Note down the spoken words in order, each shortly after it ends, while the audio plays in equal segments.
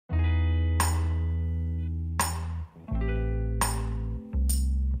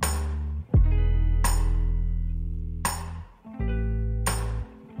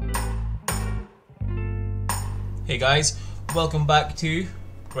Hey guys, welcome back to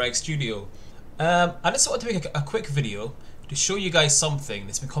Greg Studio. I just wanted to make a quick video to show you guys something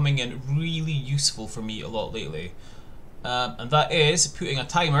that's been coming in really useful for me a lot lately. And that is putting a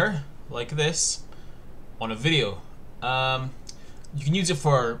timer like this on a video. You can use it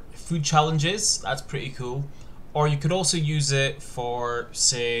for food challenges, that's pretty cool. Or you could also use it for,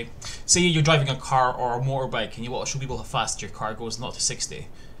 say you're driving a car or a motorbike and you want to show people how fast your car goes, not to 60.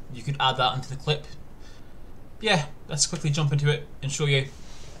 You could add that into the clip. Yeah, let's quickly jump into it and show you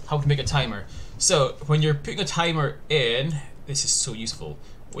how to make a timer. So when you're putting a timer in, this is so useful.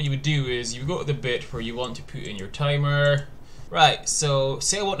 What you would do is you go to the bit where you want to put in your timer. Right, so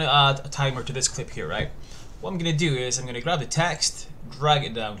say I want to add a timer to this clip here, right? What I'm going to do is I'm going to grab the text, drag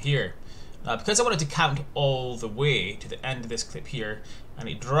it down here. Now because I want it to count all the way to the end of this clip here, I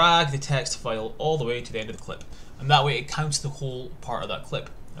need to drag the text file all the way to the end of the clip. And that way it counts the whole part of that clip,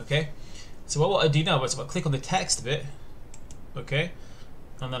 okay? So what I do now is I click on the text bit, okay,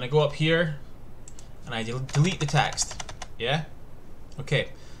 and then I go up here and I delete the text, yeah, okay.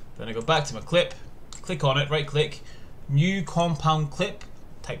 Then I go back to my clip, click on it, right click, new compound clip,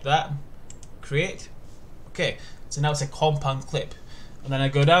 type that, create, okay. So now it's a compound clip, and then I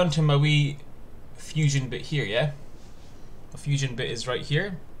go down to my wee fusion bit here, yeah. The fusion bit is right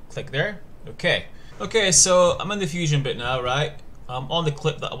here, click there, okay. Okay, so I'm in the fusion bit now, right? I'm on the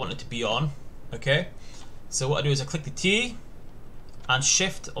clip that I want it to be on. Okay, so what I do is I click the T and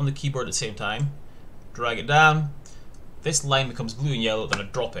shift on the keyboard at the same time, drag it down, this line becomes blue and yellow, then I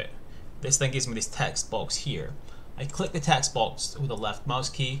drop it. This then gives me this text box here. I click the text box with the left mouse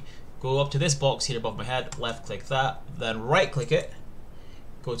key, go up to this box here above my head, left click that, then right click it,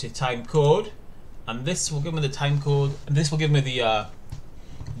 go to time code, and this will give me the time code, and this will give me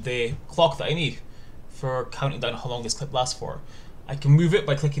the clock that I need for counting down how long this clip lasts for. I can move it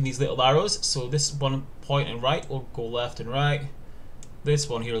by clicking these little arrows, so this one point and right will go left and right. This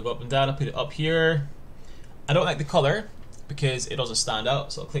one here will go up and down. I'll put it up here. I don't like the color because it doesn't stand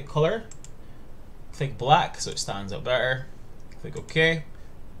out, so I'll click color, click black so it stands out better, click OK,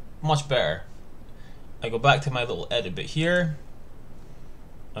 much better. I go back to my little edit bit here,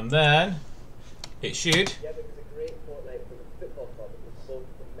 and then it should. Yeah, because a great fortnight for the football club was both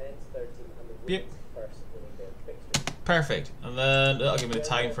the men's 13 and the women's first winning their fixture. Perfect, and then that'll give me the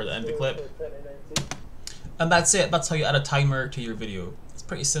time for the end of the clip. And that's it, that's how you add a timer to your video. It's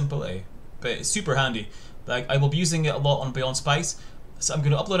pretty simple, eh? But it's super handy. Like, I will be using it a lot on Beyond Spice. So I'm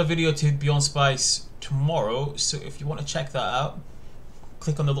going to upload a video to Beyond Spice tomorrow, so if you want to check that out,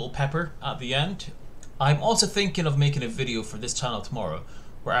 click on the little pepper at the end. I'm also thinking of making a video for this channel tomorrow,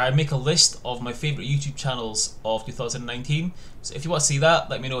 where I make a list of my favourite YouTube channels of 2019. So if you want to see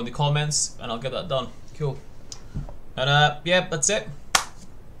that, let me know in the comments, and I'll get that done. Cool. And yeah, that's it.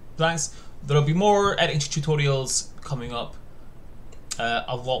 Thanks. There'll be more editing tutorials coming up,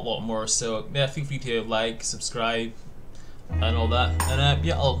 a lot more. So yeah, feel free to like, subscribe, and all that. And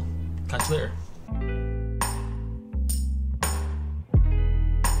yeah, I'll catch you later.